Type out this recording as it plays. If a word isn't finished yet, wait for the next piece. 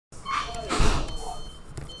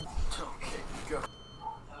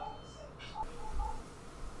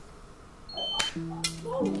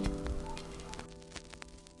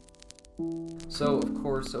So, of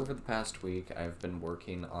course, over the past week, I've been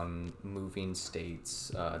working on moving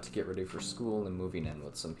states to get ready for school and moving in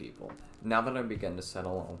with some people. Now that I've begun to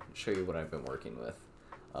settle, I'll show you what I've been working with.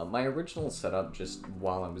 My original setup, just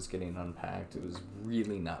while I was getting unpacked, it was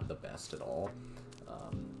really not the best at all.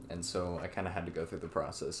 And so I kind of had to go through the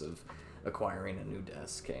process of acquiring a new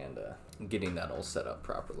desk and getting that all set up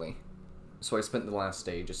properly. So I spent the last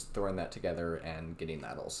day just throwing that together and getting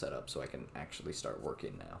that all set up so I can actually start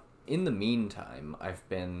working now. In the meantime, I've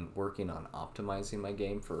been working on optimizing my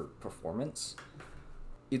game for performance.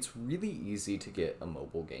 It's really easy to get a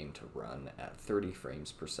mobile game to run at 30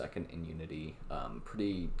 frames per second in Unity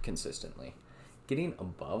pretty consistently. Getting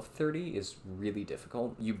above 30 is really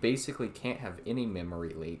difficult. You basically can't have any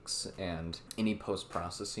memory leaks, and any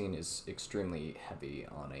post-processing is extremely heavy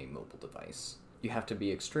on a mobile device. You have to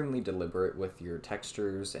be extremely deliberate with your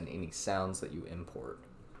textures and any sounds that you import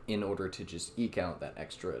in order to just eke out that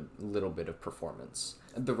extra little bit of performance.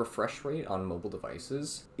 The refresh rate on mobile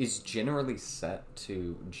devices is generally set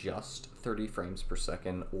to just 30 frames per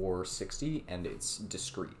second or 60, and it's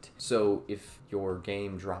discrete. So if your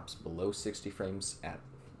game drops below 60 frames at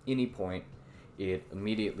any point, it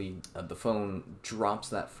immediately, the phone drops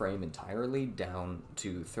that frame entirely down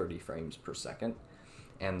to 30 frames per second.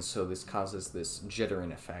 And so this causes this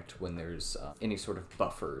jittering effect when there's any sort of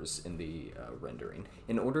buffers in the rendering.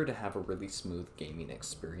 In order to have a really smooth gaming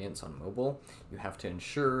experience on mobile, you have to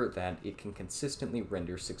ensure that it can consistently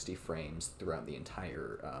render 60 frames throughout the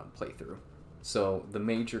entire playthrough. So the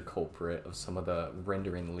major culprit of some of the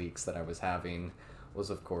rendering leaks that I was having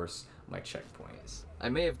was, of course, my checkpoints. I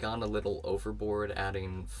may have gone a little overboard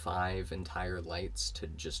adding 5 entire lights to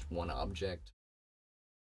just one object.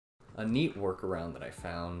 A neat workaround that I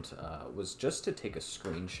found was just to take a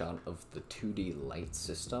screenshot of the 2D light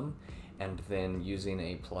system, and then using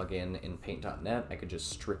a plugin in Paint.net, I could just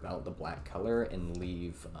strip out the black color and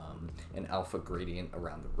leave an alpha gradient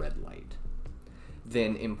around the red light.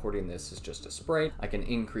 Then importing this as just a sprite, I can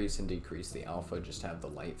increase and decrease the alpha, just have the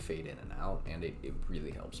light fade in and out, and it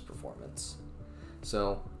really helps performance.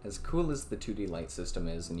 So, as cool as the 2D light system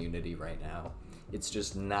is in Unity right now, it's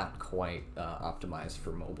just not quite optimized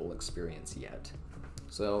for mobile experience yet.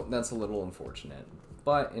 So that's a little unfortunate.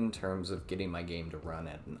 But in terms of getting my game to run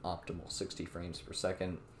at an optimal 60 frames per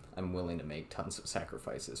second, I'm willing to make tons of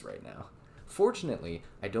sacrifices right now. Fortunately,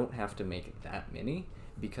 I don't have to make that many,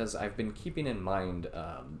 because I've been keeping in mind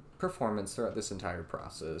performance throughout this entire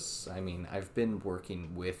process. I mean, I've been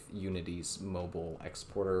working with Unity's mobile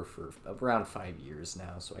exporter for around 5 years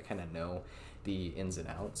now, so I kind of know the ins and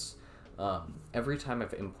outs. Every time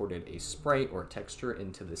I've imported a sprite or a texture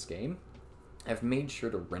into this game, I've made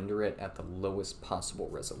sure to render it at the lowest possible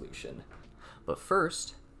resolution. But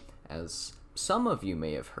first, as some of you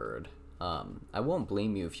may have heard, I won't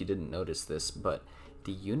blame you if you didn't notice this, but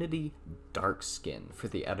the Unity dark skin for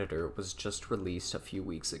the editor was just released a few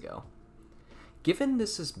weeks ago. Given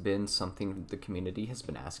this has been something the community has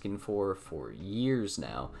been asking for years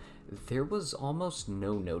now, there was almost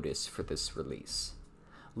no notice for this release.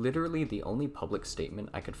 Literally, the only public statement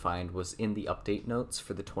I could find was in the update notes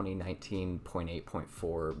for the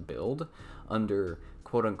 2019.8.4 build under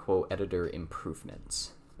quote-unquote editor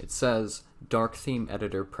improvements. It says, dark theme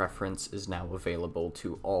editor preference is now available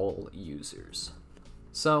to all users.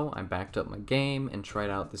 So I backed up my game and tried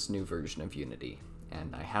out this new version of Unity,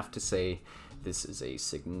 and I have to say, this is a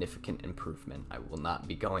significant improvement. I will not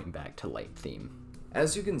be going back to light theme.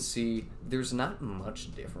 As you can see, there's not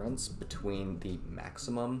much difference between the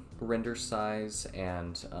maximum render size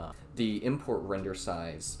and the import render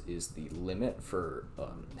size is the limit for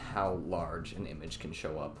how large an image can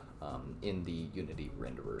show up in the Unity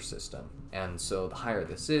renderer system. And so the higher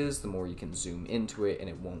this is, the more you can zoom into it and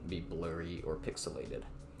it won't be blurry or pixelated.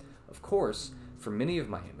 Of course, for many of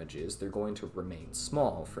my images, they're going to remain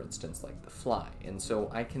small, for instance, like the fly, and so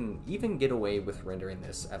I can even get away with rendering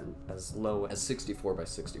this at as low as 64 by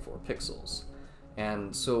 64 pixels.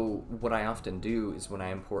 And so what I often do is when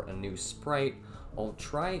I import a new sprite, I'll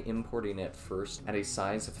try importing it first at a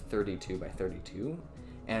size of 32 by 32,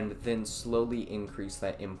 and then slowly increase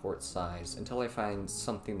that import size until I find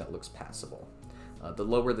something that looks passable. The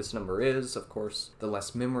lower this number is, of course, the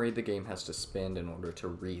less memory the game has to spend in order to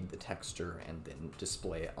read the texture and then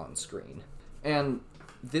display it on screen. And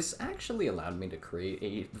this actually allowed me to create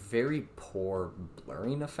a very poor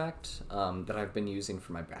blurring effect that I've been using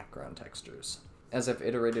for my background textures. As I've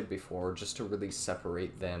iterated before, just to really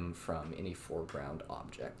separate them from any foreground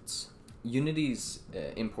objects. Unity's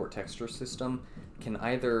import texture system can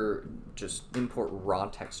either just import raw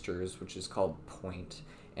textures, which is called point,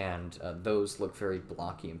 and those look very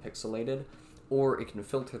blocky and pixelated, or it can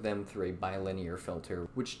filter them through a bilinear filter,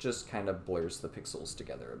 which just kind of blurs the pixels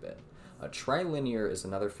together a bit. Trilinear is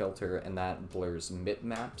another filter, and that blurs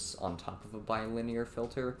mipmaps on top of a bilinear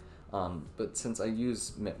filter, but since I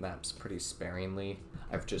use mipmaps pretty sparingly,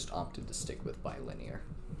 I've just opted to stick with bilinear.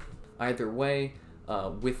 Either way,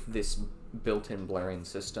 with this built-in blurring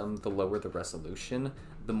system, the lower the resolution,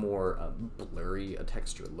 the more blurry a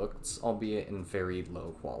texture looks, albeit in very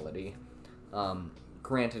low quality.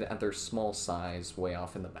 Granted, at their small size, way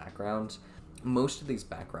off in the background, most of these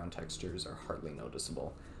background textures are hardly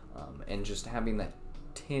noticeable, and just having that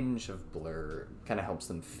tinge of blur kind of helps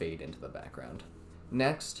them fade into the background.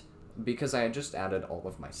 Next, because I had just added all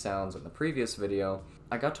of my sounds in the previous video,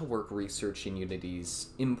 I got to work researching Unity's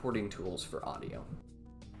importing tools for audio.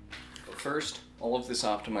 But first, all of this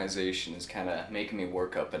optimization is kind of making me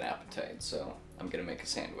work up an appetite, so I'm gonna make a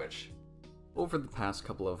sandwich. Over the past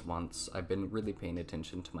couple of months, I've been really paying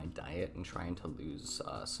attention to my diet and trying to lose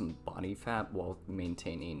some body fat while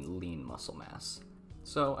maintaining lean muscle mass.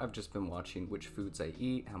 So I've just been watching which foods I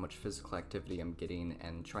eat, how much physical activity I'm getting,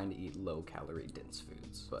 and trying to eat low-calorie dense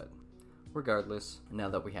foods. But regardless, now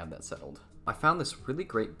that we have that settled, I found this really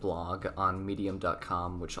great blog on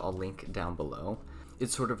medium.com, which I'll link down below. It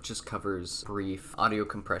sort of just covers brief audio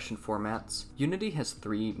compression formats. Unity has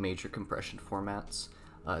 3 major compression formats.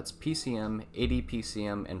 It's PCM,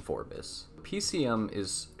 ADPCM, and Vorbis. PCM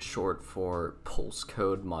is short for pulse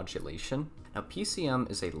code modulation. Now,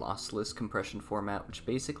 PCM is a lossless compression format, which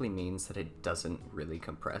basically means that it doesn't really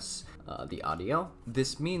compress the audio.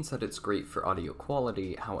 This means that it's great for audio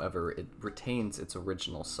quality, however, it retains its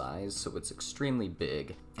original size, so it's extremely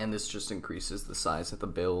big, and this just increases the size of the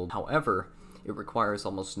build. However, it requires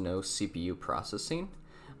almost no CPU processing,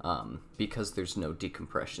 because there's no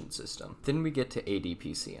decompression system. Then we get to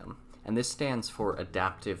ADPCM, and this stands for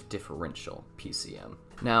Adaptive Differential PCM.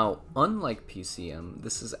 Now, unlike PCM,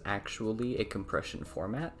 this is actually a compression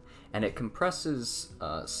format, and it compresses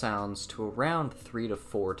sounds to around 3 to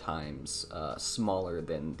 4 times smaller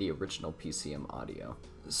than the original PCM audio.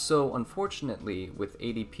 So unfortunately, with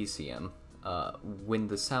ADPCM, when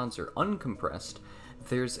the sounds are uncompressed,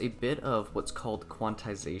 there's a bit of what's called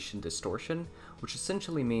quantization distortion, which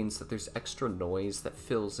essentially means that there's extra noise that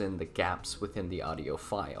fills in the gaps within the audio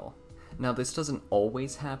file. Now, this doesn't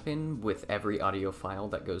always happen with every audio file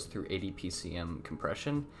that goes through ADPCM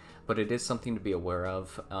compression, but it is something to be aware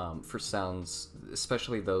of for sounds,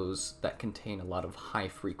 especially those that contain a lot of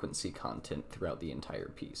high-frequency content throughout the entire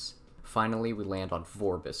piece. Finally, we land on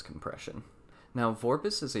Vorbis compression. Now,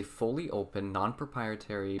 Vorbis is a fully open,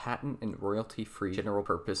 non-proprietary, patent and royalty-free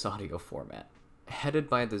general-purpose audio format. Headed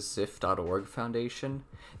by the Ziff.org Foundation,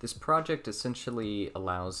 this project essentially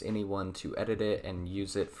allows anyone to edit it and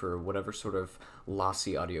use it for whatever sort of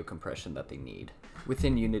lossy audio compression that they need.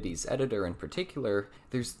 Within Unity's editor in particular,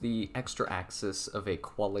 there's the extra access of a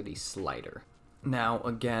quality slider. Now,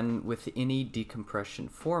 again, with any decompression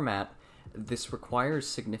format, this requires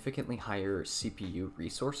significantly higher CPU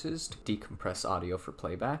resources to decompress audio for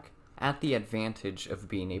playback, at the advantage of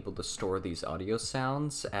being able to store these audio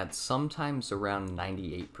sounds at sometimes around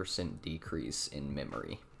 98% decrease in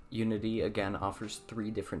memory. Unity, again, offers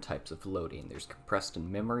 3 different types of loading. There's compressed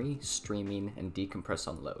in memory, streaming, and decompress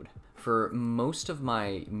on load. For most of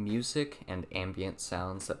my music and ambient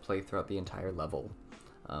sounds that play throughout the entire level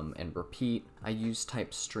and repeat, I use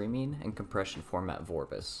type streaming and compression format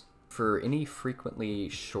Vorbis. For any frequently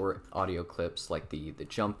short audio clips like the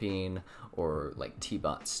jumping or like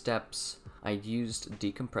T-bot steps, I used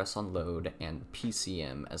decompress on load and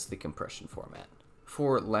PCM as the compression format.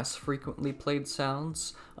 For less frequently played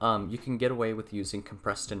sounds, you can get away with using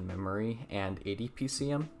compressed in memory and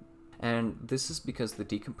ADPCM, and this is because the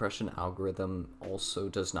decompression algorithm also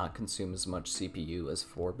does not consume as much CPU as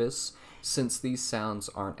Vorbis. Since these sounds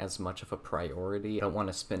aren't as much of a priority, I don't want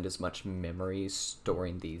to spend as much memory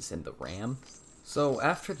storing these in the RAM. So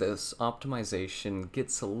after this, optimization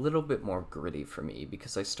gets a little bit more gritty for me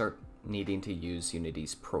because I start needing to use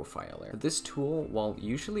Unity's profiler. This tool, while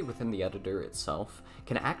usually within the editor itself,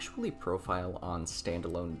 can actually profile on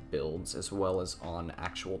standalone builds as well as on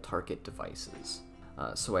actual target devices.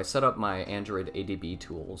 So I set up my Android ADB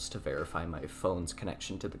tools to verify my phone's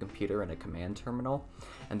connection to the computer in a command terminal,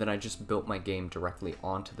 and then I just built my game directly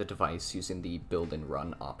onto the device using the build and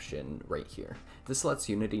run option right here. This lets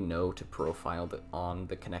Unity know to profile on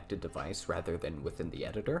the connected device rather than within the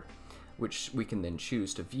editor, which we can then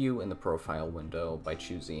choose to view in the profile window by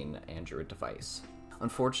choosing Android device.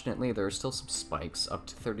 Unfortunately, there are still some spikes up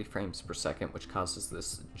to 30 frames per second, which causes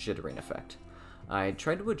this jittering effect. I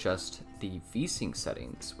tried to adjust the VSync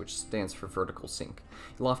settings, which stands for vertical sync.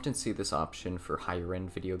 You'll often see this option for higher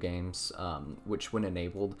end video games, which when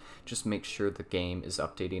enabled, just makes sure the game is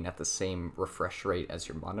updating at the same refresh rate as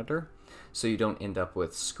your monitor, so you don't end up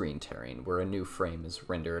with screen tearing, where a new frame is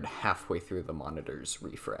rendered halfway through the monitor's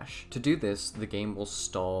refresh. To do this, the game will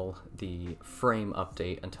stall the frame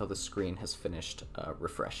update until the screen has finished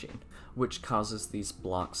refreshing, which causes these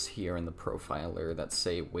blocks here in the profiler that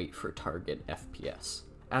say wait for target FPS.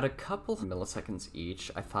 At a couple milliseconds each,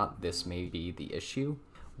 I thought this may be the issue.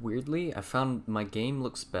 Weirdly, I found my game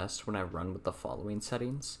looks best when I run with the following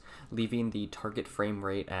settings, leaving the target frame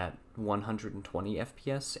rate at 120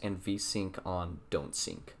 FPS and VSync on don't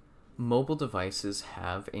sync. Mobile devices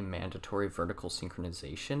have a mandatory vertical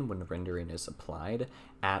synchronization when rendering is applied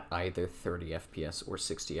at either 30 FPS or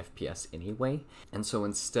 60 FPS anyway, and so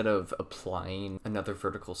instead of applying another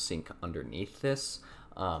vertical sync underneath this,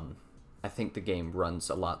 I think the game runs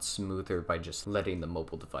a lot smoother by just letting the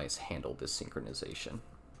mobile device handle this synchronization.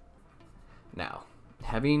 Now,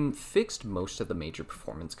 having fixed most of the major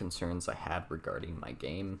performance concerns I had regarding my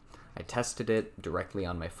game, I tested it directly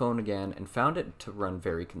on my phone again and found it to run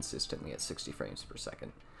very consistently at 60 frames per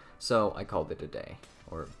second. So I called it a day,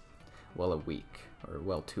 or, well, a week, or,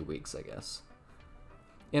 well, 2 weeks, I guess.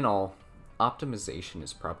 In all, optimization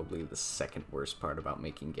is probably the second worst part about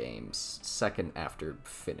making games, second after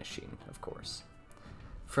finishing, of course.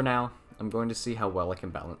 For now, I'm going to see how well I can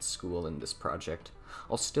balance school in this project.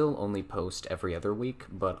 I'll still only post every other week,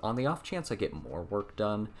 but on the off chance I get more work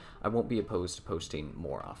done, I won't be opposed to posting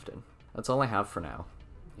more often. That's all I have for now,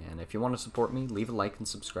 and if you want to support me, leave a like and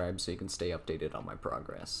subscribe so you can stay updated on my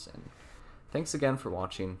progress. And thanks again for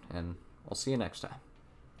watching, and I'll see you next time.